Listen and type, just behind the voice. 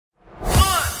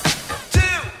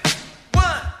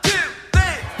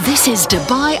This is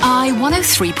Dubai Eye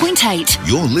 103.8.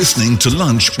 You're listening to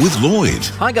Lunch with Lloyd.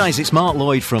 Hi guys, it's Mark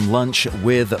Lloyd from Lunch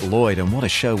with Lloyd, and what a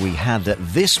show we had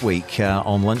this week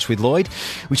on Lunch with Lloyd.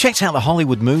 We checked out the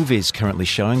Hollywood movies currently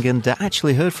showing and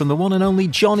actually heard from the one and only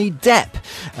Johnny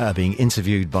Depp being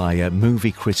interviewed by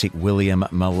movie critic William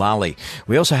Mullally.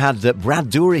 We also had Brad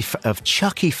Dourif of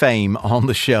Chucky fame on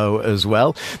the show as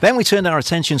well. Then we turned our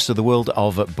attentions to the world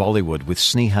of Bollywood with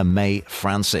Sneha May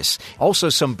Francis. Also,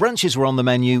 some brunches were on the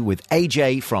menu with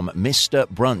AJ from Mr.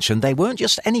 Brunch, and they weren't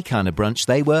just any kind of brunch,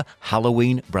 they were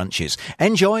Halloween brunches.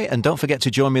 Enjoy, and don't forget to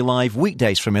join me live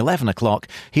weekdays from 11 o'clock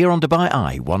here on Dubai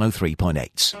Eye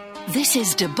 103.8. This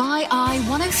is Dubai Eye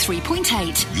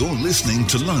 103.8. You're listening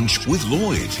to Lunch with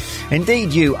Lloyd.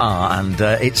 Indeed you are, and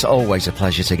it's always a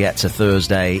pleasure to get to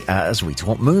Thursday as we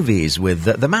talk movies with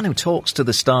the man who talks to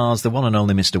the stars, the one and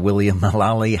only Mr. William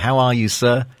Mullally. How are you,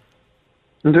 sir?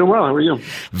 I'm doing well. How are you?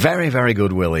 Very, very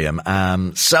good, William.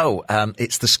 So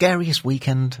it's the scariest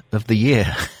weekend of the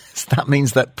year. That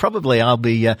means that probably I'll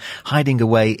be hiding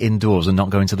away indoors and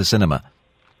not going to the cinema.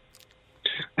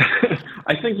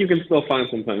 I think you can still find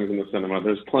some things in the cinema.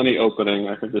 There's plenty opening.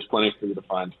 I think there's plenty for you to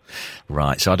find.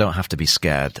 Right, so I don't have to be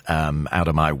scared out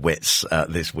of my wits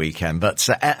this weekend. But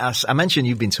as I mentioned,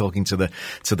 you've been talking to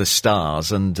the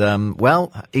stars, and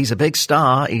well, he's a big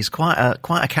star. He's quite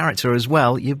a character as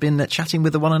well. You've been chatting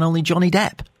with the one and only Johnny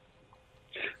Depp.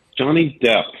 Johnny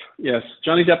Depp, yes,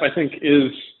 Johnny Depp. I think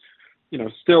is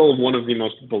still one of the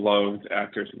most beloved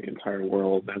actors in the entire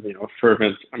world, and a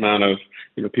fervent amount of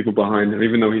people behind him.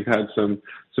 Even though he's had some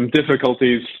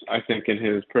difficulties, I think, in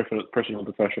his personal and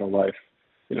professional life,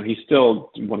 he's still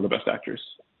one of the best actors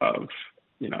of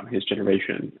his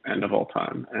generation and of all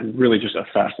time, and really just a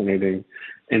fascinating,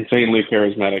 insanely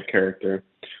charismatic character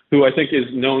who I think is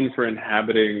known for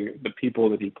inhabiting the people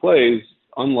that he plays,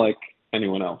 unlike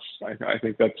anyone else. I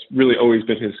think that's really always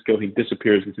been his skill. He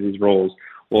disappears into these roles,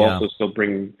 while also still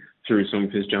bring through some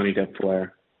of his Johnny Depp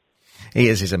flair.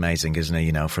 He's amazing, isn't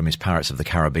he? From his Pirates of the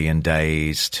Caribbean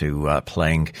days to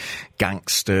playing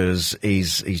gangsters,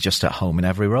 he's just at home in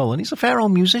every role, and he's a fair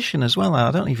old musician as well.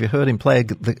 I don't know if you heard him play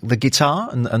the guitar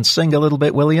and sing a little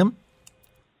bit, William.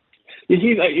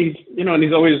 He's and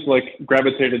he's always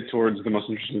gravitated towards the most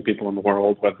interesting people in the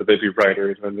world, whether they be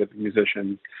writers, whether they be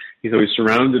musicians. He's always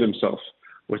surrounded himself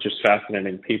with just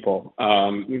fascinating people,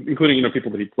 including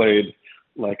people that he played.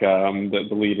 The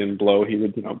lead in Blow, he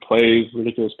would play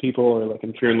ridiculous people, or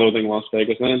in Fear and Loathing in Las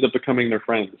Vegas, and ends up becoming their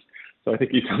friends. So I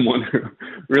think he's someone who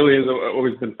really has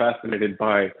always been fascinated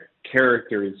by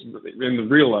characters in the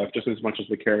real life just as much as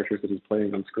the characters that he's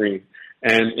playing on screen.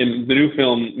 And in the new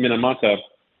film Minamata,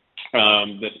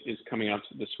 that is coming out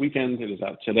this weekend, it is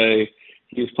out today,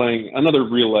 he's playing another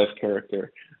real life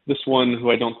character. This one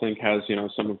who I don't think has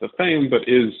some of the fame, but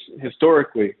is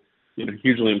historically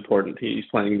hugely important. He's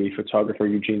playing the photographer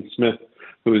Eugene Smith,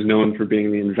 who is known for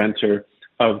being the inventor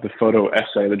of the photo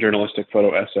essay, the journalistic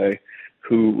photo essay,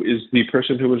 who is the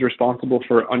person who was responsible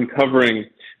for uncovering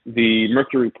the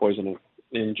mercury poisoning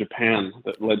in Japan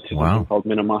that led to something called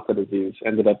Minamata disease,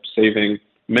 ended up saving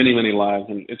many, many lives.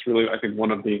 And it's really, I think, one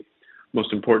of the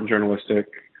most important journalistic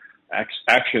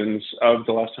actions of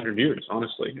the last 100 years,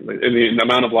 honestly. In the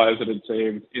amount of lives that it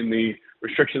saved, in the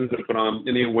restrictions that it put on,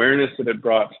 in the awareness that it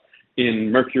brought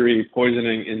in mercury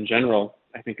poisoning in general,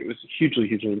 I think it was hugely,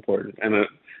 hugely important, and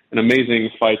an amazing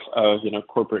fight of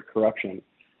corporate corruption.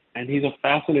 And he's a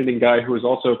fascinating guy who is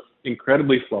also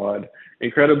incredibly flawed,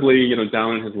 incredibly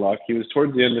down in his luck. He was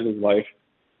towards the end of his life.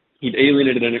 He'd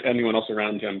alienated anyone else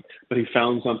around him, but he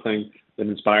found something that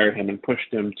inspired him and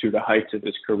pushed him to the heights of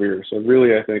his career. So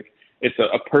really, I think it's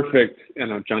a perfect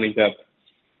Johnny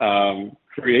Depp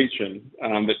creation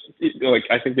that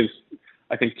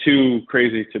I think too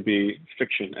crazy to be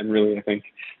fiction, and really I think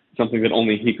something that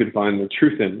only he could find the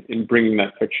truth in bringing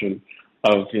that fiction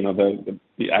of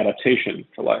the adaptation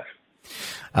to life.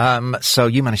 So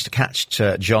you managed to catch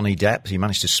Johnny Depp. You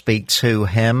managed to speak to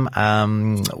him. How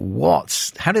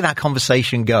did that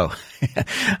conversation go?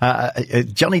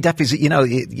 Johnny Depp is,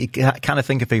 you kind of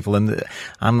think of people, and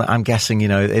I'm guessing,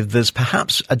 if there's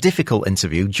perhaps a difficult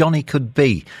interview, Johnny could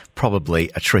be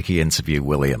probably a tricky interview,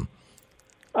 William.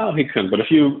 Oh, he can, but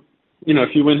if you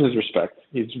win his respect,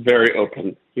 he's very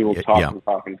open. He will talk and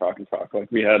talk and talk and talk.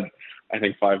 We had, I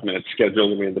think, 5 minutes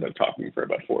scheduled, and we ended up talking for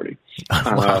about 40.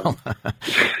 Wow.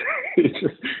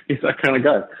 He's that kind of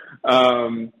guy.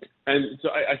 And so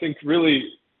I think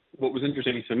really what was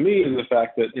interesting to me is the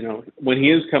fact that, when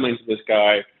he is coming to this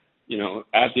guy,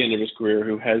 at the end of his career,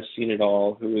 who has seen it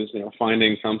all, who is,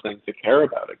 finding something to care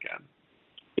about again,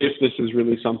 if this is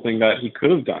really something that he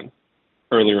could have done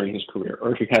earlier in his career,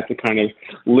 or if he had to kind of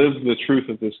live the truth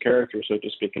of this character, so to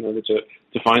speak, in order to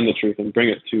find the truth and bring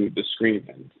it to the screen.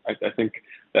 And I think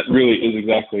that really is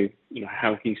exactly,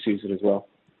 how he sees it as well.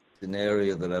 An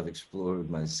area that I've explored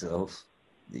myself,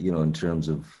 in terms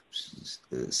of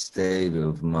state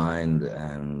of mind,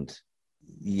 and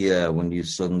when you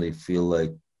suddenly feel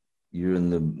like you're in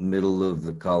the middle of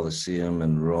the Colosseum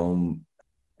in Rome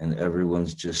and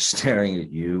everyone's just staring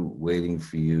at you, waiting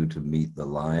for you to meet the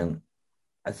lion.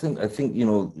 I think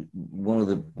one of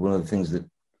the things that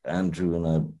Andrew and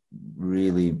I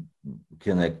really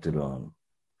connected on,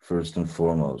 first and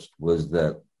foremost, was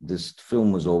that this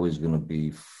film was always going to be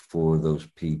for those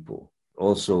people.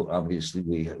 Also,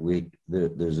 obviously,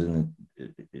 there's an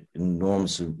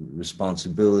enormous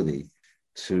responsibility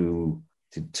to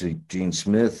Gene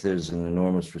Smith. There's an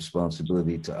enormous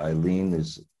responsibility to Eileen.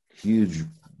 There's huge,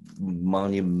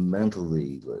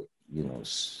 monumentally,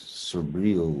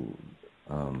 surreal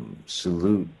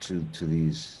salute to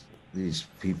these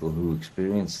people who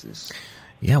experience this.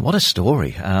 Yeah, what a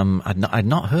story. I'd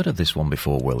not heard of this one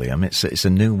before, William. It's a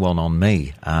new one on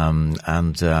me. I'm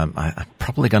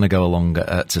probably going to go along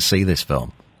to see this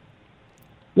film.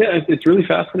 Yeah, it's really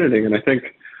fascinating. And I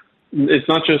think it's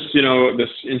not just, this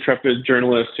intrepid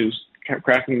journalist who's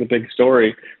cracking the big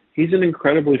story. He's an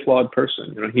incredibly flawed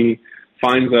person. He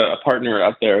finds a partner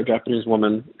out there, a Japanese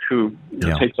woman, who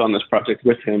takes on this project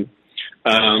with him.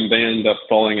 They end up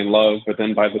falling in love, but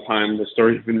then by the time the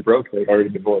story's been broke, they've already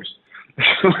divorced.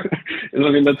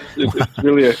 It's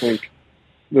really, I think,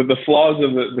 the flaws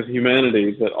of the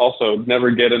humanity that also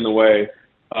never get in the way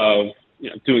of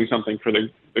doing something for the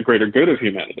greater good of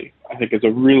humanity. I think it's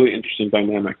a really interesting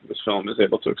dynamic that this film is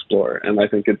able to explore, and I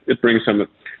think it brings some.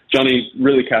 Johnny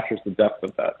really captures the depth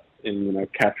of that in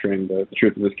capturing the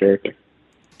truth of this character.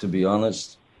 To be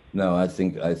honest, no, I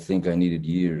think I needed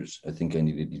years. I think I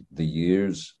needed the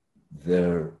years.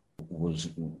 There was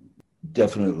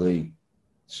definitely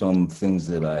some things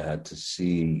that I had to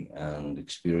see and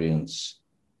experience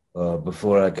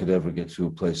before I could ever get to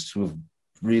a place to have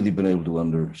really been able to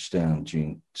understand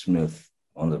Gene Smith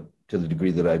to the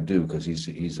degree that I do, because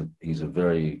he's a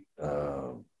very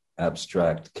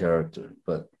abstract character.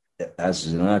 But as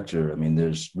an actor, I mean,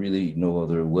 there's really no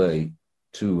other way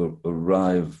to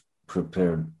arrive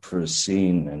prepared for a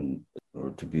scene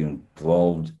or to be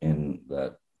involved in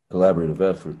that collaborative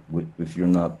effort if you're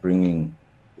not bringing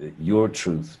your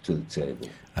truth to the table.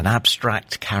 An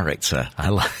abstract character.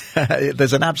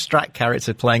 There's an abstract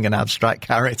character playing an abstract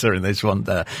character in this one,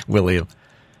 William.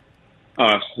 Oh,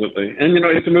 absolutely. And,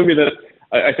 it's a movie that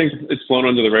I think it's flown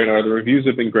under the radar. The reviews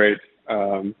have been great.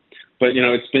 But,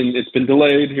 it's been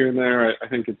delayed here and there. I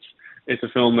think it's a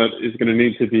film that is going to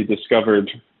need to be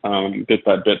discovered bit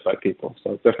by bit by people.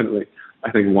 So definitely,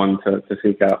 I think, one to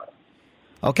seek out.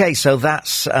 Okay, so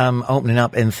that's opening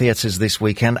up in theatres this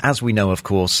weekend. As we know, of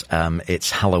course,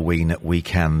 it's Halloween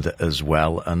weekend as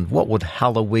well. And what would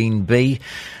Halloween be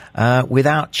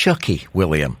without Chucky,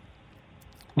 William?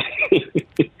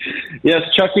 Yes,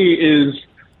 Chucky is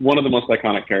one of the most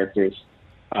iconic characters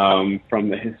from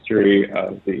the history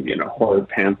of the horror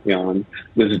pantheon.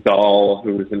 This doll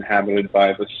who is inhabited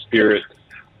by the spirit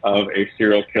of a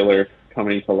serial killer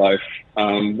coming to life.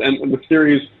 And the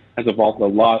series has evolved a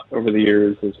lot over the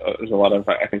years. There's a lot of,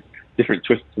 I think, different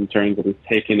twists and turns that it's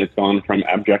taken. It's gone from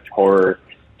abject horror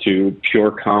to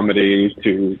pure comedy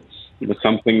to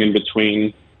something in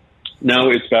between. Now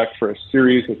it's back for a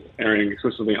series that's airing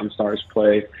exclusively on Stars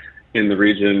Play in the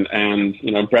region. And,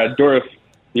 Brad Dourif,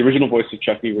 the original voice of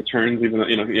Chucky, returns, even though,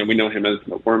 we know him as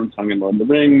Wormtongue in Lord of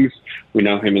the Rings. We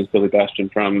know him as Billy Bastion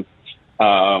from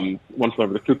One Flew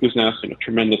Over the Cuckoo's Nest,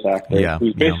 tremendous actor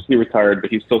who's basically retired, but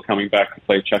he's still coming back to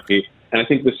play Chucky. And I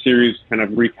think this series kind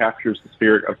of recaptures the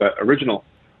spirit of that original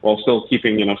while still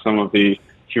keeping, some of the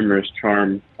humorous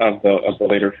charm of the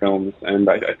later films. And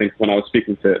I think when I was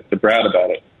speaking to Brad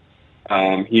about it,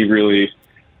 he really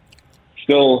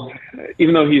still,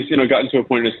 even though he's, gotten to a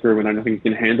point in his career when I don't think he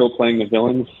can handle playing the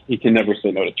villains, he can never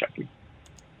say no to Chucky.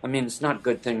 I mean, it's not a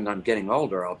good thing that I'm getting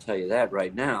older, I'll tell you that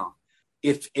right now.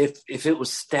 If it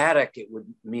was static, it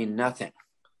would mean nothing.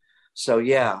 So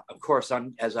yeah, of course,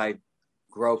 as I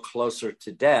grow closer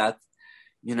to death,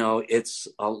 it's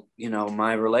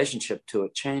my relationship to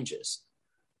it changes.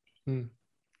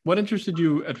 What interested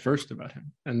you at first about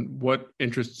him, and what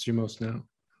interests you most now?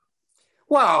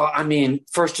 Well, I mean,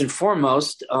 first and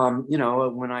foremost,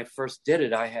 when I first did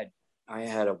it, I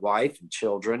had a wife and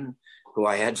children who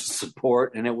I had to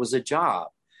support, and it was a job.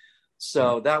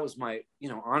 So that was my,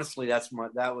 honestly, that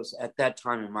was at that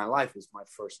time in my life was my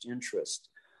first interest.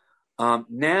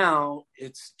 Now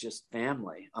it's just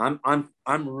family. I'm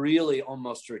really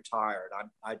almost retired.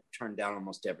 I turned down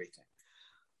almost everything.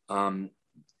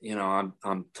 You know,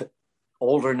 I'm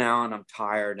older now, and I'm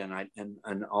tired,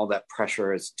 and all that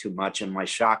pressure is too much, and my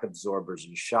shock absorbers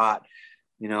are shot.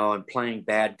 You know, and playing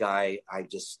bad guys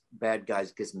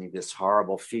gives me this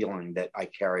horrible feeling that I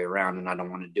carry around, and I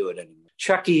don't want to do it anymore.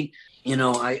 Chucky, you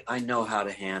know, I know how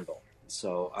to handle.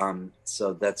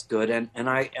 So that's good. And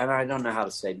I don't know how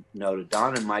to say no to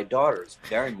Don, and my daughter is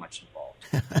very much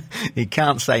involved. You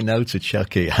can't say no to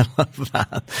Chucky. I love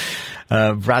that.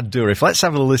 Brad Dourif, let's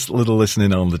have a little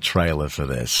listening on the trailer for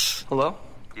this. Hello?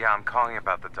 Yeah, I'm calling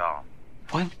about the doll.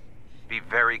 What? Be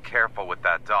very careful with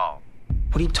that doll.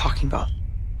 What are you talking about?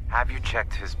 Have you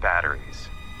checked his batteries?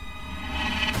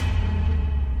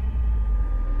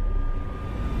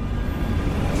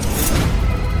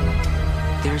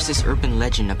 There's this urban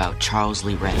legend about Charles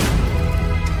Lee Ray.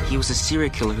 He was a serial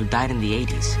killer who died in the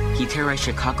 80s. He terrorized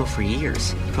Chicago for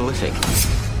years. Prolific.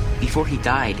 Before he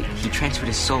died, he transferred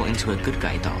his soul into a good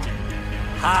guy doll.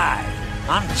 Hi,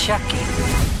 I'm Chucky.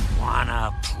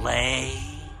 Wanna play?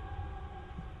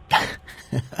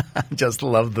 I just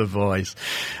love the voice.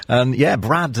 And yeah,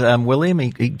 Brad, William,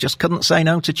 he just couldn't say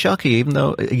no to Chucky, even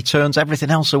though he turns everything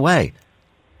else away.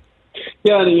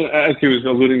 Yeah, and, you know, as he was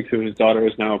alluding to, his daughter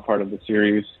is now a part of the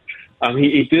series.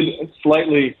 He did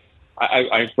slightly,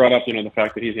 I brought up, you know, the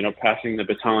fact that he's, you know, passing the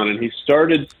baton, and he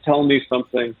started telling me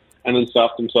something and then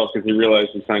stopped himself because he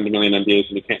realized he signed a million NDAs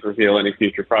and he can't reveal any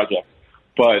future projects.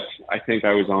 But I think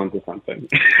I was on to something.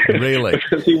 Really?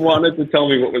 Because he wanted to tell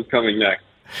me what was coming next.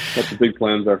 What the big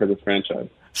plans are for this franchise.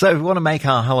 So if we want to make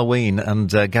our Halloween and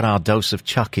get our dose of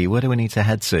Chucky, where do we need to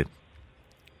head to?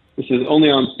 This is only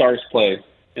on Stars Play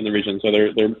in the region, so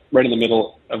they're right in the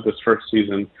middle of this first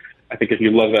season. I think if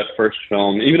you love that first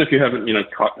film, even if you haven't, you know,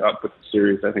 caught up with the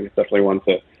series, I think it's definitely one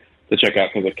to check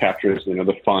out because it captures, you know,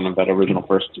 the fun of that original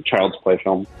first Child's Play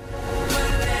film.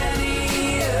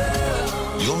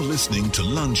 You're listening to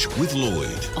Lunch with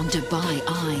Lloyd on Dubai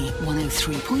Eye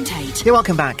 103.8. Yeah,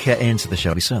 welcome back into the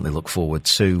show. We certainly look forward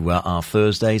to our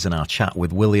Thursdays and our chat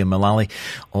with William Mullally,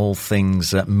 all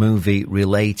things movie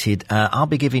related. I'll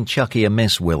be giving Chucky a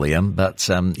miss, William, but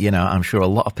you know, I'm sure a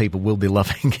lot of people will be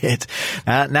loving it.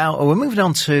 Now we're moving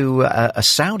on to a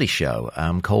Saudi show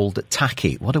called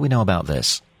Taki. What do we know about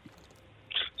this?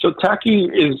 So Taki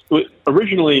is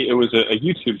originally it was a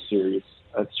YouTube series.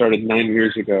 It started 9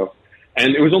 years ago.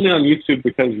 And it was only on YouTube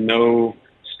because no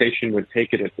station would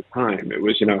take it at the time. It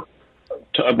was, you know,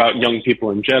 about young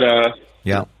people in Jeddah,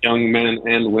 young men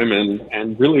and women.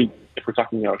 And really, if we're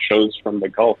talking about shows from the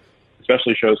Gulf,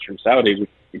 especially shows from Saudi,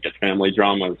 we get family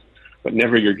dramas, but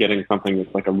never you're getting something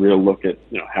that's like a real look at,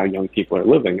 you know, how young people are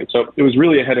living. And so it was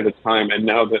really ahead of its time. And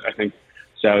now that I think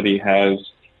Saudi has,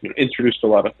 you know, introduced a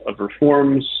lot of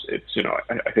reforms, it's, you know,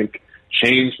 I think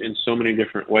changed in so many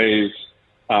different ways.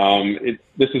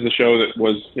 This is a show that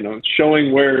was, you know,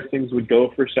 showing where things would go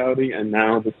for Saudi, and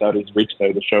now the Saudis reached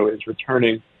there. The show is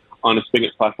returning on its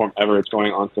biggest platform ever. It's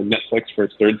going on to Netflix for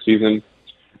its third season,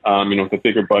 you know, with a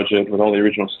bigger budget, with all the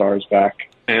original stars back.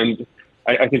 And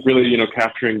I think really, you know,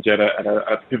 capturing Jeddah at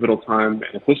a pivotal time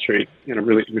in its history in a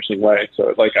really interesting way.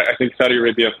 So, like, I think Saudi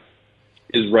Arabia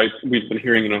is right. We've been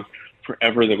hearing, you know,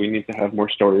 forever that we need to have more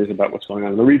stories about what's going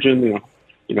on in the region,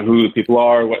 you know, who the people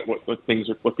are, what things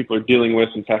are, what people are dealing with.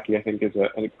 And Taki, I think, is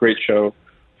a great show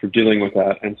for dealing with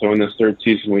that. And so in this third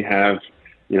season, we have,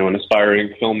 you know, an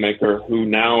aspiring filmmaker who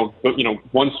now, you know,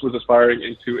 once was aspiring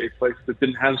into a place that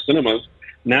didn't have cinemas.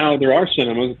 Now there are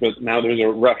cinemas, but now there's a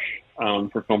rush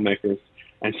for filmmakers.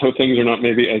 And so things are not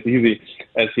maybe as easy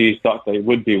as he thought they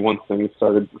would be once things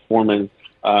started forming.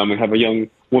 We have a young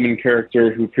woman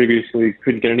character who previously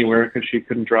couldn't get anywhere because she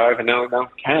couldn't drive, and now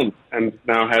can, and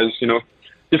now has, you know,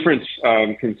 different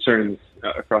concerns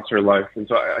across her life. And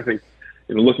so I think,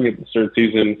 you know, looking at the third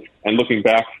season and looking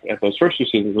back at those first two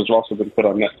seasons, which have also been put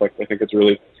on Netflix, I think it's a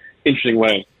really interesting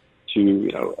way to,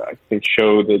 you know, I think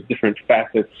show the different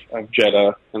facets of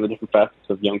Jeddah and the different facets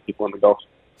of young people in the Gulf.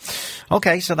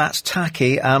 Okay, so that's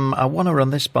Taki. I want to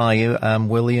run this by you,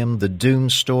 William. The Dune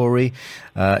story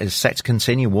is set to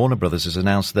continue. Warner Brothers has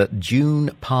announced that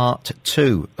Dune Part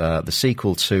 2, the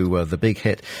sequel to the big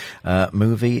hit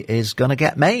movie, is going to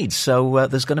get made. So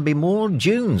there's going to be more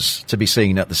Dunes to be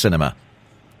seen at the cinema.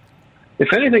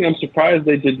 If anything, I'm surprised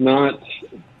they did not,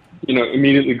 you know,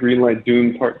 immediately greenlight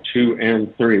Dune Part 2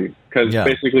 and 3. Because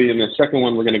basically in the second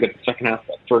one, we're going to get the second half of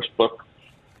that first book.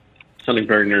 Sounding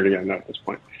very nerdy, I know, at this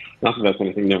point. Not that that's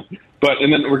anything new.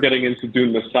 And then we're getting into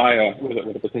Dune Messiah with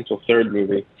a potential third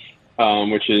movie,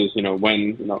 which is, you know, when,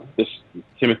 you know, this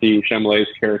Timothée Chalamet's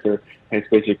character has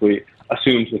basically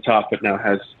assumed the top, but now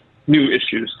has new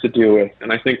issues to deal with.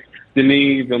 And I think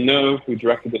Denis Villeneuve, who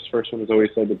directed this first one, has always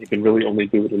said that he can really only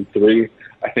do it in 3.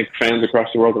 I think fans across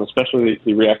the world, and especially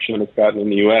the reaction it's gotten in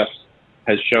the U.S.,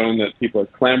 has shown that people are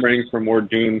clamoring for more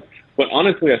Dune. But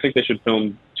honestly, I think they should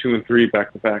film 2 and 3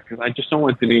 back to back, because I just don't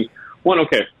want Denis. One,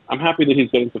 okay, I'm happy that he's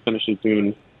getting to finish his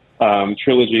Dune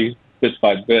trilogy bit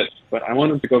by bit, but I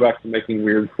want him to go back to making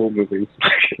weird, cool movies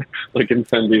like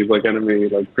Incendies, like Enemy,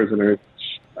 like Prisoners,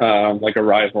 like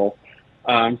Arrival.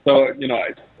 So,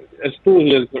 as cool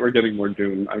as it is that we're getting more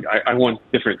Dune, I want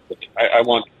different Denis. I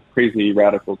want crazy,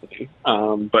 radical Denis.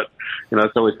 But,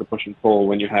 it's always the push and pull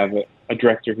when you have a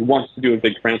director who wants to do a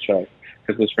big franchise,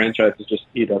 because this franchise has just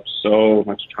eat up so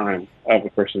much time of a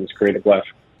person's creative life.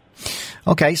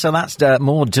 Okay, so that's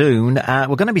more Dune.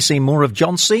 We're going to be seeing more of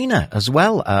John Cena as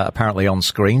well, apparently on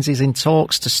screens. He's in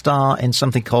talks to star in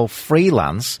something called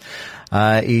Freelance.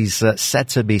 He's said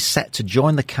to be set to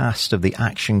join the cast of the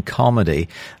action comedy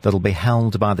that'll be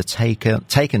helmed by the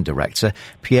Taken director,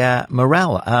 Pierre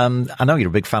Morel. I know you're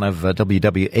a big fan of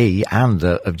WWE and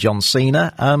of John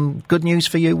Cena. Good news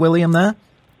for you, William, there?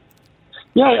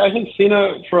 Yeah, I think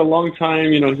Cena, for a long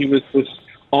time, he was this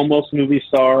almost movie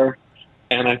star.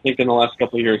 And I think in the last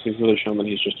couple of years, he's really shown that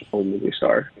he's just a full movie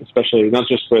star, especially not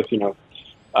just with,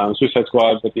 Suicide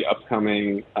Squad, but the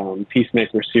upcoming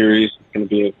Peacemaker series. It's going to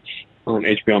be on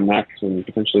HBO Max and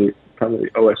potentially probably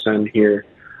OSN here.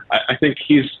 I think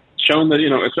he's shown that,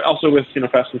 it's also with,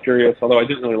 Fast and Furious, although I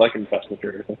didn't really like him in Fast and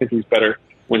Furious. I think he's better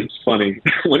when he's funny.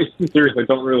 When he's serious, I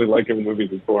don't really like him in movies.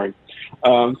 He's boring.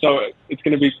 So it's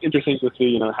going to be interesting to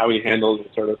see, how he handles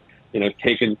a sort of,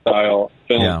 Taken-style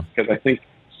film, because I think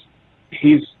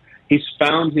he's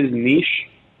found his niche,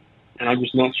 and I'm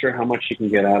just not sure how much he can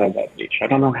get out of that niche. I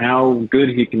don't know how good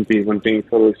he can be when being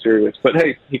totally serious, but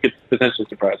hey, he could potentially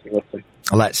surprise me. Let's see.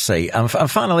 Let's see. And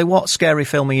finally, what scary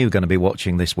film are you going to be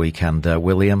watching this weekend,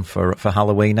 William, for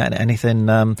Halloween? Anything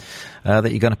that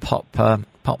you're going to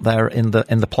pop there in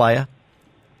the player?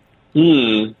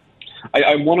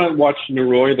 I want to watch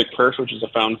Noroi the Curse, which is a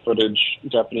found-footage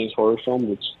Japanese horror film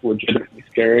that's legitimately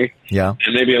scary. Yeah.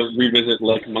 And maybe I'll revisit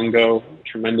Lake Mungo,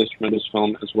 tremendous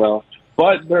film as well.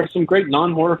 But there are some great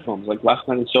non-horror films, like Last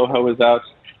Night in Soho is out.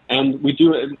 And we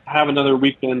do have another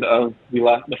weekend of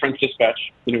the French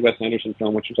Dispatch, the new Wes Anderson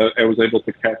film, which I was able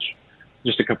to catch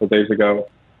just a couple of days ago.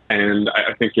 And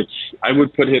I think I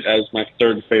would put it as my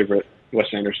third favorite Wes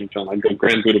Anderson film. I'd go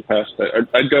Grand Budapest.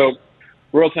 I'd go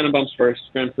Royal Tenenbaums first,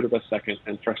 Grand Budapest second,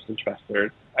 and First and Fast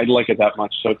third. I'd like it that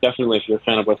much. So definitely, if you're a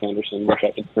fan of Wes Anderson, rush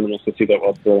out to the cinemas to see that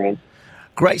while it's around.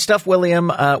 Great stuff, William.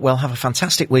 Well, have a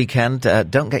fantastic weekend.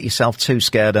 Don't get yourself too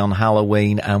scared on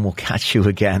Halloween, and we'll catch you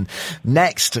again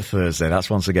next Thursday. That's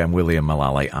once again William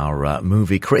Mullally, our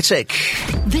movie critic.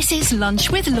 This is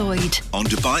Lunch with Lloyd on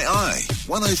Dubai Eye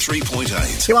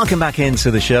 103.8. You're welcome back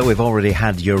into the show. We've already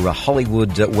had your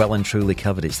Hollywood well and truly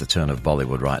covered. It's the turn of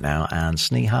Bollywood right now, and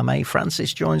Sneha May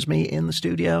Francis joins me in the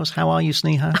studios. How are you,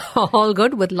 Sneha? All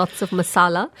good, with lots of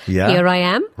masala. Yeah. Here I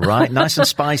am. Right, nice and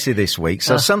spicy this week.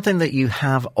 So something that you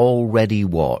have already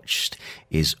watched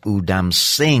is Udham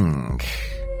Singh.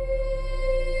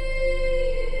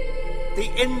 The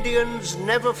Indians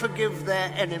never forgive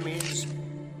their enemies.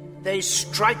 They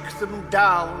strike them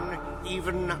down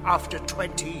even after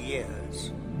 20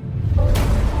 years.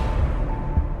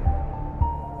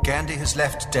 Gandhi has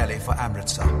left Delhi for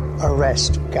Amritsar.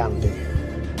 Arrest Gandhi.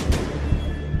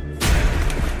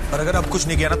 और अगर अब कुछ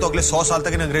नहीं किया ना तो अगले 100 साल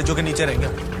तक इन अंग्रेजों के नीचे रहेंगे.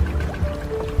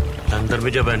 अंदर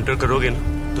में जब एंटर करोगे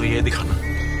ना तो ये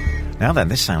दिखाना. Now then,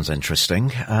 this sounds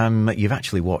interesting. You've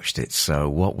actually watched it, so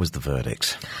what was the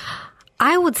verdict?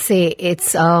 I would say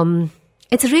it's a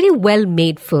really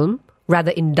well-made film,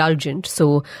 rather indulgent.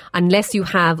 So unless you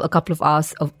have a couple of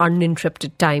hours of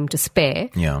uninterrupted time to spare,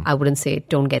 I wouldn't say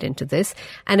don't get into this.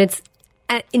 And it's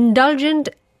indulgent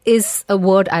is a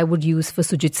word I would use for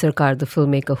Sujit Sarkar, the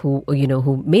filmmaker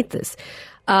who made this.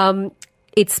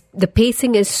 It's the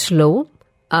pacing is slow,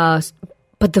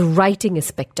 but the writing is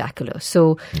spectacular.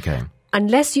 So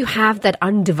unless you have that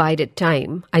undivided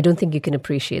time, I don't think you can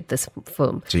appreciate this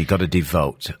film. So you've got to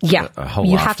devote a whole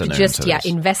you afternoon have to just to this.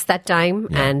 invest that time,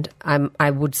 and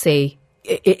I would say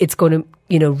it's going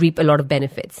to reap a lot of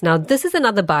benefits. Now, this is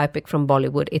another biopic from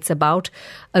Bollywood. It's about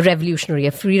a revolutionary,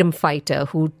 a freedom fighter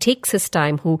who takes his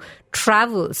time, who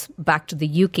travels back to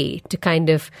the UK to kind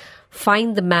of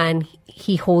find the man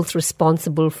he holds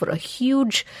responsible for a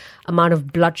huge amount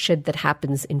of bloodshed that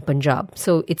happens in Punjab.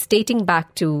 So it's dating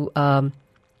back to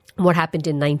what happened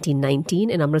in 1919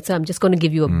 in Amritsar. I'm just going to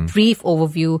give you a brief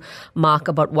overview, Mark,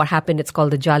 about what happened. It's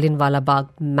called the Jallianwala Bagh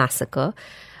Massacre.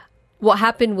 what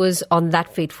happened was on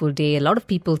that fateful day, a lot of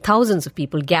people, thousands of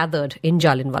people gathered in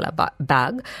Jallianwala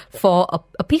Bagh for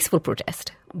a peaceful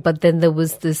protest. But then there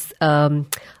was this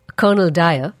Colonel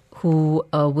Dyer who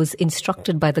was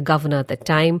instructed by the governor at that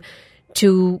time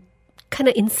to kind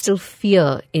of instill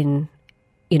fear in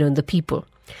the people.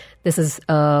 This is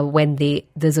when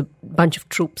there's a bunch of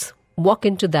troops walk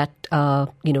into that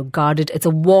guarded, it's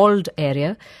a walled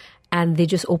area, and they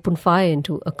just open fire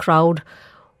into a crowd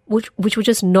which were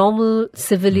just normal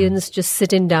civilians just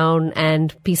sitting down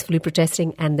and peacefully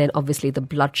protesting, and then obviously the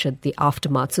bloodshed, the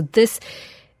aftermath. So this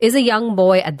is a young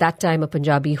boy at that time, a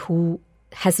Punjabi, who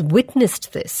has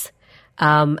witnessed this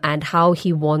and how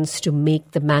he wants to make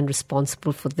the man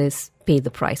responsible for this pay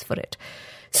the price for it.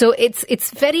 So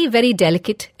it's very, very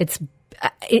delicate.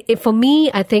 For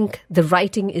me, I think the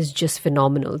writing is just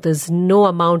phenomenal. There's no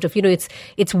amount of,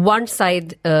 it's one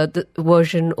side the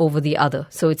version over the other.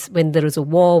 So it's when there is a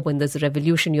war, when there's a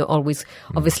revolution, you're always,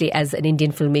 obviously as an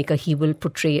Indian filmmaker, he will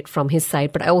portray it from his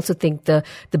side. But I also think the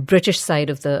British side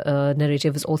of the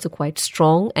narrative is also quite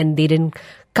strong, and they didn't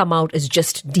come out as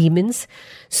just demons.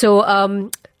 So,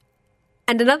 and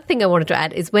another thing I wanted to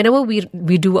add is whenever we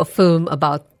do a film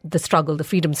about the struggle, the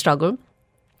freedom struggle,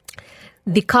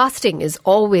 the casting is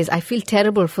always, I feel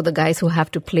terrible for the guys who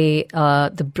have to play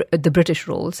the British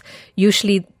roles.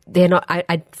 Usually they're not,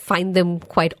 I find them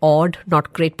quite odd,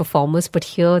 not great performers, but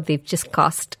here they've just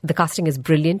the casting is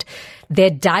brilliant.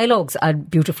 Their dialogues are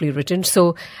beautifully written.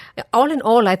 So all in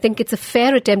all, I think it's a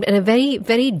fair attempt and a very,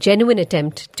 very genuine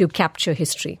attempt to capture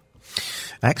history.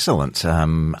 Excellent.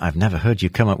 I've never heard you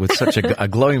come up with such a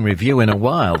glowing review in a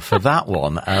while for that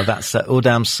one. That's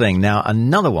Udham Singh. Now,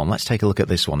 another one. Let's take a look at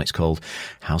this one. It's called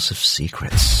House of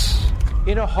Secrets.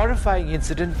 In a horrifying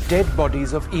incident, dead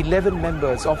bodies of 11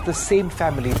 members of the same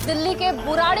family. Delhi के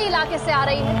बुराड़ी इलाके से आ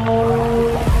रही है।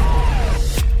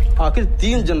 आखिर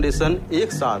 3 generation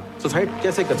एक साथ suicide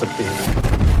कैसे कर सकते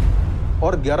हैं?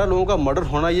 और 11 लोगों का मर्डर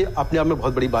होना ये अपने आप में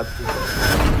बहुत बड़ी बात है।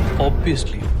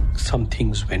 Obviously, some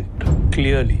things went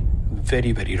clearly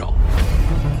very, very wrong.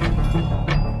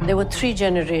 There were 3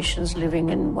 generations living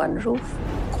in one roof.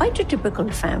 Quite a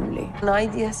typical family. ना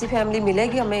ही ऐसी family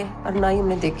मिलेगी हमें और ना ही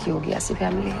हमने देखी होगी ऐसी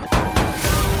family.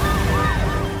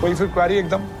 कोई फिर query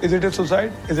एकदम, is it a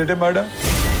suicide? Is it a murder?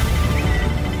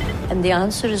 And the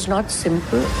answer is not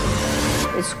simple.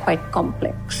 It's quite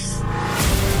complex.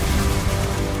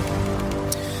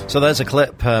 So there's a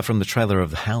clip from the trailer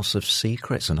of The House of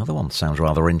Secrets. Another one sounds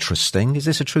rather interesting. Is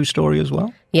this a true story as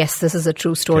well? Yes, this is a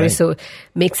true story. Okay. So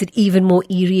makes it even more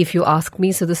eerie if you ask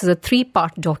me. So this is a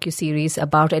 3-part docuseries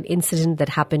about an incident that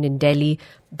happened in Delhi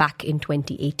back in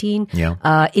 2018.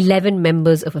 Yeah. 11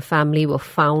 members of a family were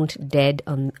found dead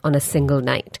on a single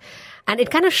night. And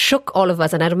it kind of shook all of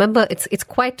us. And I remember it's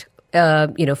quite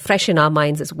fresh in our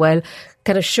minds as well.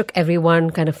 Kind of shook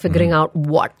everyone, kind of figuring out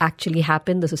what actually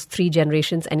happened. This is 3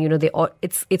 generations, and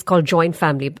it's called joint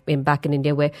family back in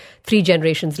India, where 3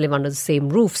 generations live under the same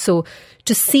roof. So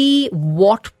to see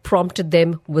what prompted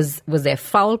them, was there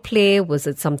foul play? Was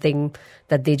it something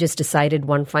that they just decided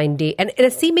one fine day? And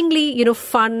a seemingly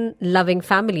fun, loving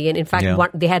family, and in fact,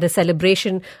 they had a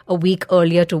celebration a week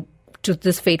earlier to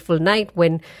this fateful night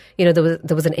when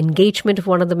there was an engagement of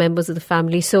one of the members of the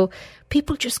family. So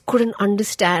people just couldn't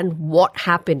understand what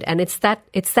happened, and it's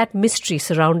that mystery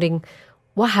surrounding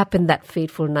what happened that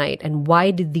fateful night, and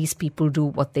why did these people do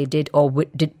what they did, or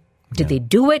did they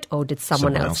do it, or did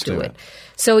someone else do it?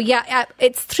 So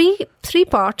it's three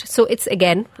part. So it's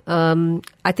again,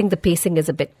 I think the pacing is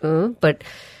a bit, but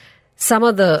some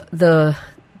of the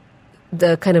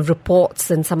kind of reports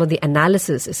and some of the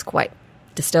analysis is quite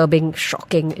disturbing,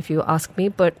 shocking, if you ask me,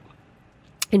 but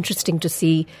interesting to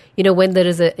see, when there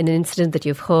is an incident that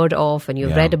you've heard of and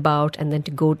you've read about, and then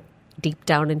to go deep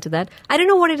down into that. I don't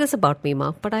know what it is about me,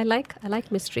 Mark, but I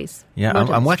like mysteries. Yeah,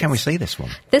 and where can we see this one?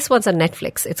 This one's on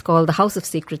Netflix. It's called The House of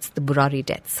Secrets, The Burari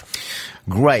Deaths.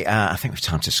 Great. I think we've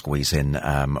time to squeeze in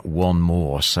one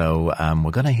more. So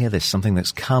we're going to hear this, something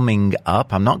that's coming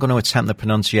up. I'm not going to attempt the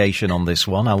pronunciation on this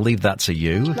one. I'll leave that to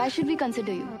you. Why should we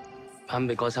consider you?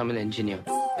 Because I'm an engineer,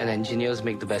 and engineers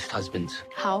make the best husbands.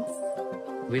 How?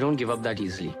 We don't give up that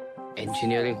easily.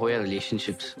 Engineering हो या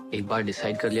relationships, एक बार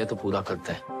decide कर लिया तो पूरा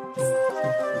करता है.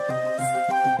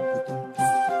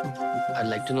 I'd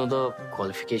like to know the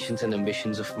qualifications and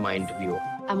ambitions of my interviewer.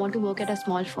 I want to work at a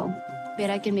small firm where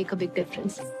I can make a big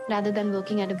difference, rather than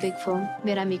working at a big firm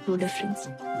where I make no difference.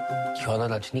 You're a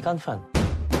Rajnikant fan?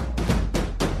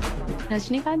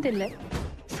 Rajnikant illa,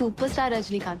 superstar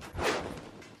Rajnikant.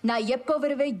 நான் எப்போ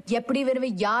வருவேன் எப்படி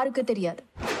வருவேன் யாருக்கு தெரியாது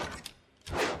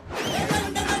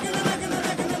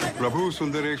प्रभु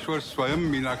सुंदरेश्वर स्वयं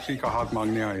मीनाक्षी का हाथ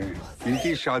मांगने आए हैं।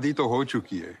 इनकी शादी तो हो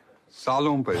चुकी है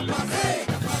सालों पहले।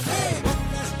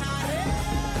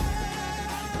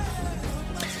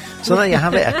 So there you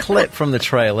have it, a clip from the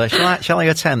trailer. Shall I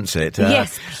attempt it?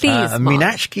 Yes, please.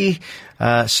 Meenakshi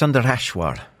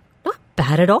Sundareshwar. Not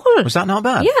bad at all. Was that not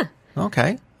bad? Yeah.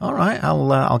 Okay. All right,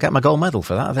 I'll get my gold medal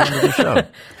for that at the end of the show.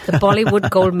 The Bollywood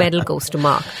gold medal goes to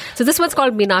Mark. So this one's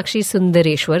called Meenakshi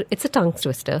Sundareshwar. It's a tongue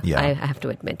twister, I have to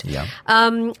admit. Yeah.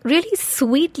 Really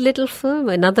sweet little film,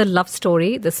 another love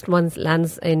story. This one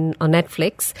lands on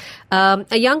Netflix.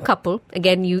 A young couple,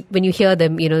 again, when you hear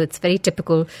them, it's very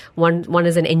typical. One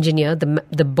is an engineer,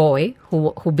 the boy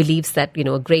who believes that,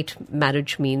 a great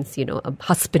marriage means, a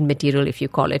husband material, if you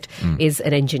call it, is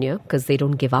an engineer because they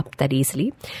don't give up that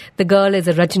easily. The girl is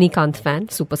a Rajinikanth fan,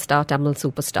 superstar, Tamil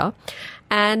superstar.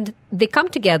 And they come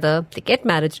together, they get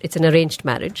married. It's an arranged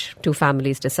marriage. Two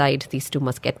families decide these two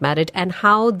must get married and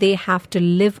how they have to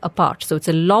live apart. So it's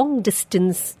a long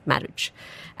distance marriage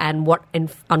and what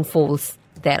unfolds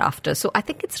thereafter. So I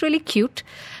think it's really cute.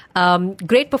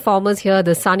 Great performers here.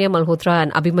 There's Sania Malhotra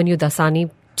and Abhimanyu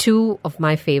Dasani, two of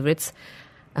my favorites.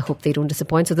 I hope they don't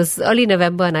disappoint. So this is early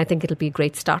November and I think it'll be a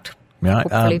great start.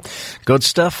 Right, good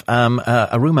stuff.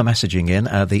 A rumour messaging in,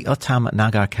 the Uttam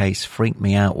Nagar case freaked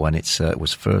me out when it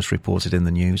was first reported in the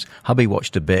news. Hubby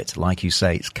watched a bit. Like you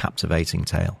say, it's a captivating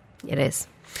tale. It is.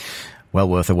 Well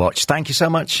worth a watch. Thank you so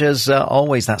much, as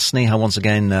always. That's Sneha once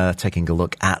again taking a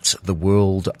look at the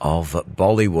world of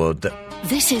Bollywood.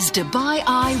 This is Dubai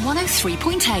Eye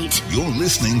 103.8. You're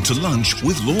listening to Lunch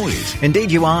with Lloyd.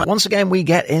 Indeed you are. Once again, we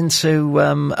get into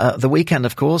the weekend,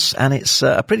 of course, and it's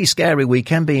a pretty scary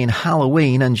weekend being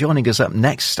Halloween, and joining us up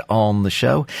next on the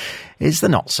show is the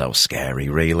not-so-scary,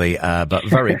 really, but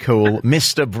very cool,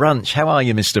 Mr. Brunch. How are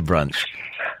you, Mr. Brunch?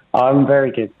 I'm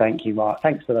very good, thank you, Mark.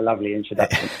 Thanks for the lovely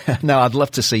introduction. No, I'd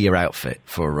love to see your outfit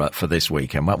for this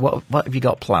weekend. What have you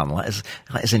got planned? Let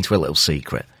us into a little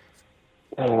secret.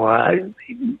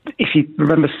 If you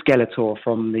remember Skeletor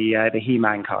from the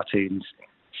He-Man cartoons,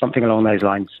 something along those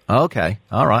lines. Okay,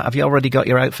 all right. Have you already got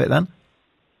your outfit then?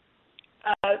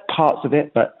 Parts of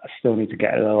it, but I still need to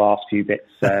get the last few bits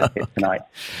tonight.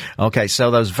 Okay, so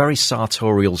those very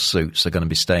sartorial suits are going to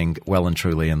be staying well and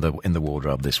truly in the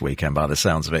wardrobe this weekend, by the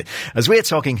sounds of it. As we're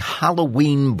talking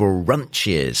Halloween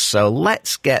brunches, so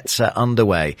let's get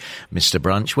underway, Mr.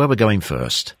 Brunch. Where we're going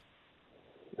first?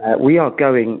 We are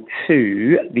going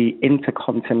to the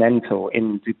Intercontinental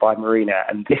in Dubai Marina,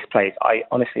 and this place, I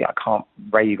can't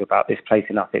rave about this place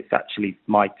enough. It's actually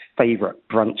my favourite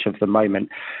brunch of the moment.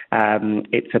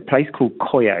 It's a place called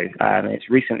Koyo, and it's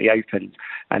recently opened,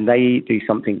 and they do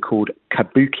something called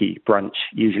Kabuki brunch,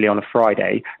 usually on a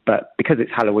Friday, but because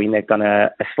it's Halloween, they've done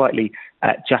a slightly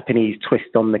Japanese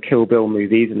twist on the Kill Bill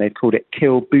movies, and they've called it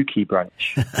Kilbuki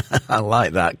brunch. I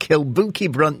like that. Kilbuki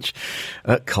brunch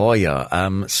at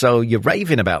Koyo. So you're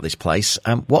raving about this place.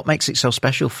 What makes it so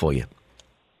special for you?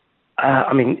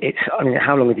 How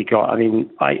long have you got?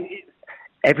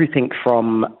 Everything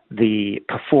from the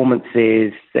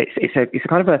performances. It's a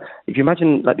kind of if you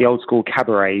imagine like the old school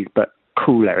cabarets, but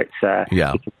cooler. It's a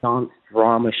dance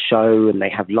drama show, and they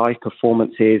have live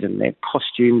performances, and they have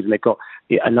costumes, and they've got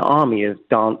an army of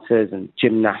dancers and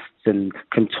gymnasts and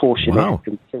contortionists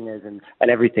and singers and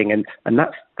everything, and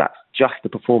that's just the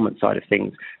performance side of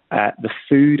things. The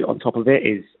food on top of it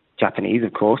is Japanese,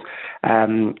 of course,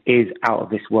 is out of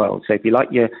this world. So if you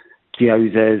like your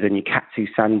gyozas and your katsu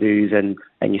sandus and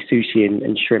your sushi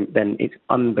and shrimp, then it's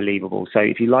unbelievable. So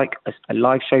if you like a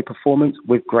live show performance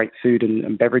with great food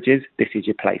and beverages, this is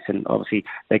your place. And obviously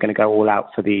they're going to go all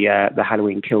out for the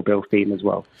Halloween Kill Bill theme as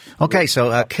well. Okay, so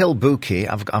Kilbuki,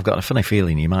 I've got a funny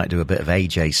feeling you might do a bit of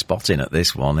AJ spotting at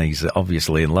this one. He's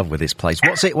obviously in love with this place.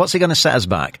 What's he going to set us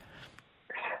back?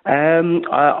 I'm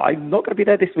not going to be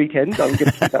there this weekend. I'm going to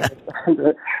keep that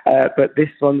one. But this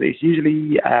one is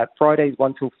usually Fridays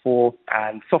 1 till 4,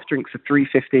 and soft drinks are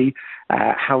 $3.50.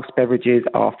 House beverages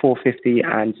are $4.50,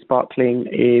 and sparkling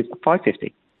is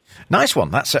 $5.50. Nice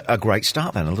one. That's a great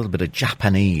start then. A little bit of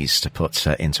Japanese to put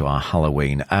into our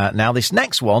Halloween. Now this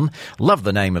next one, love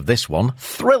the name of this one,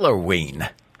 Thrillerween.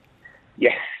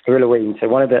 Yes. Thrillerween, so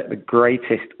one of the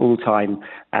greatest all-time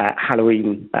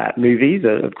Halloween movies,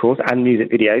 of course, and music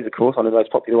videos, of course, one of the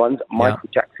most popular ones, Michael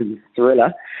Jackson's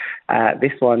Thriller.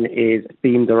 This one is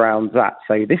themed around that.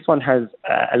 So this one has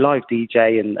a live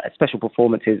DJ and special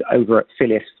performances over at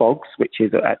Phileas Fogg's, which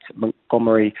is at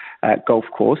Montgomery Golf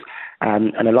Course,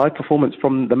 and a live performance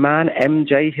from the man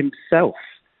MJ himself.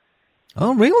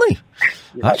 Oh, really?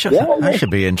 That should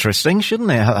be interesting,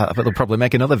 shouldn't it? But they'll probably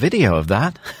make another video of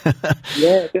that.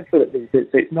 Yeah, definitely.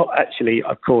 It's not actually,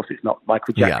 of course, it's not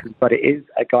Michael Jackson, but it is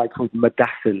a guy called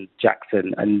Madassan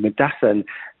Jackson. And Madassan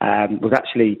was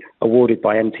actually awarded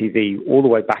by MTV all the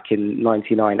way back in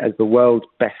 1999 as the world's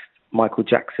best Michael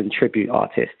Jackson tribute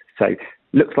artist. So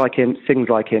looks like him, sings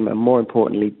like him, and more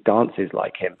importantly, dances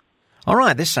like him. All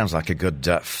right, this sounds like a good,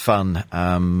 fun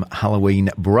Halloween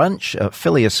brunch.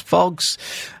 Phileas Fogg's.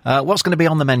 What's going to be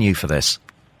on the menu for this?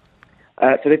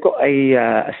 So they've got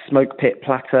a smoke pit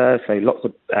platter, so lots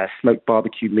of smoked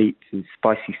barbecue meats and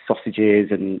spicy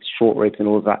sausages and short ribs and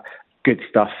all of that good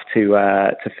stuff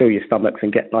to fill your stomachs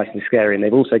and get nice and scary. And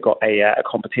they've also got a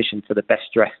competition for the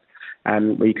best dressed,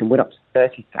 where you can win up to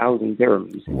 30,000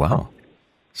 dirhams. Wow.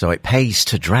 So it pays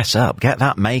to dress up, get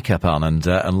that makeup on and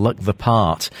look the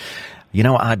part. You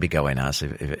know what I'd be going as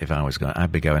if I was going?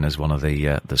 I'd be going as one of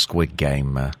the Squid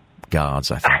Game guards,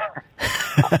 I think.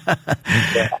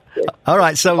 All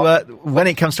right, so when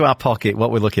it comes to our pocket,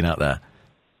 what we're looking at there?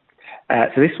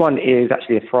 So this one is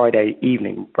actually a Friday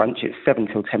evening brunch. It's 7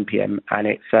 till 10 p.m. and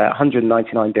it's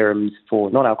 199 dirhams for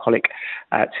non-alcoholic,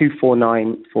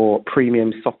 249 for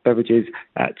premium soft beverages,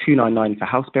 299 for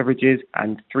house beverages,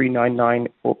 and 399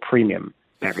 for premium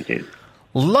beverages.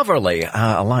 Lovely.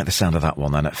 I like the sound of that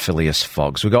one then at Phileas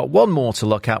Fogg's. We've got one more to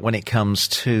look at when it comes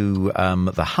to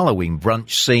the Halloween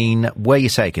brunch scene. Where are you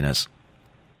taking us?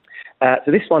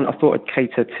 So this one, I thought I'd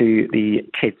cater to the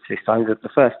kids this time. The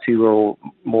first two were all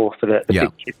more for the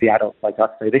big kids, the adults like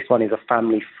us. So this one is a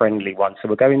family-friendly one. So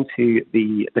we're going to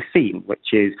the Scene,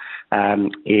 which is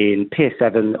in Pier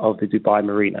 7 of the Dubai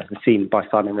Marina. The Scene by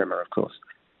Simon Rimmer, of course.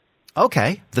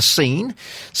 Okay, The Scene,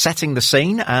 setting the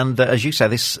scene, and as you say,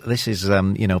 this is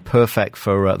perfect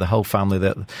for the whole family.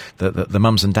 That the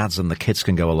mums and dads and the kids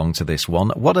can go along to this one.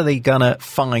 What are they gonna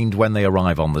find when they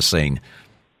arrive on the scene?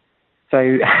 So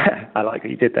I like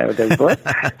what you did there with those boys.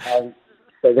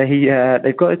 So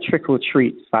they've got a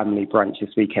trick-or-treat family brunch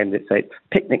this weekend. It's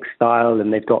picnic style,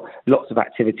 and they've got lots of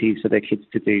activities for their kids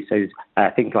to do. So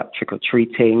things like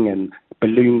trick-or-treating and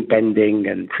balloon bending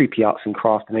and creepy arts and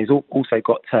crafts. And they've also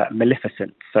got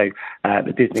Maleficent, so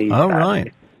the Disney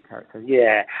right. character.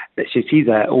 Yeah, she's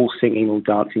all singing, all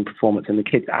dancing performance, and the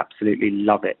kids absolutely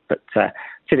love it. But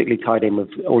typically tied in with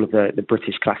all of the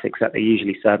British classics that they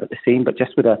usually serve at the Scene, but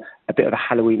just with a bit of a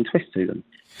Halloween twist to them.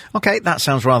 Okay, that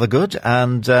sounds rather good.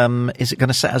 And is it going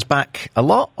to set us back a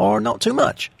lot or not too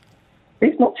much?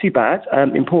 It's not too bad.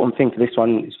 Important thing for this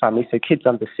one is family. So kids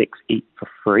under 6 eat for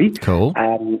free. Cool.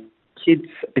 Kids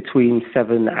between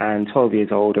 7 and 12 years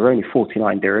old are only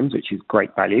 49 dirhams, which is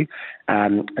great value.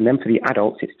 And then for the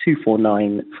adults, it's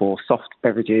 249 for soft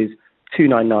beverages,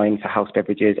 299 for house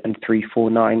beverages, and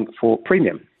 349 for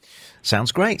premium.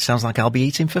 Sounds great. Sounds like I'll be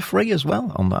eating for free as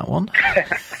well on that one.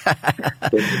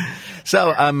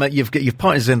 So you've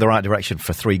pointed us in the right direction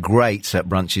for 3 great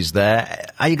brunches there.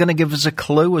 Are you going to give us a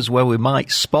clue as where we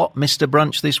might spot Mr.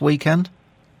 Brunch this weekend?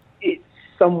 It's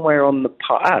somewhere on the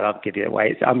part. I'll give you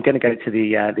away. I'm going to go to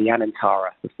the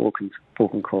Anantara, the Falcon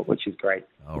Court, which is great.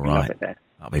 All right. Love it there.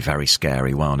 That'll be very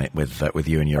scary, won't it, with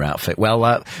you and your outfit? Well,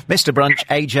 Mr. Brunch,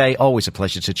 AJ, always a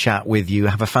pleasure to chat with you.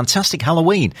 Have a fantastic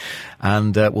Halloween,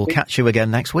 and we'll catch you again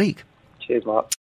next week. Cheers, Mark.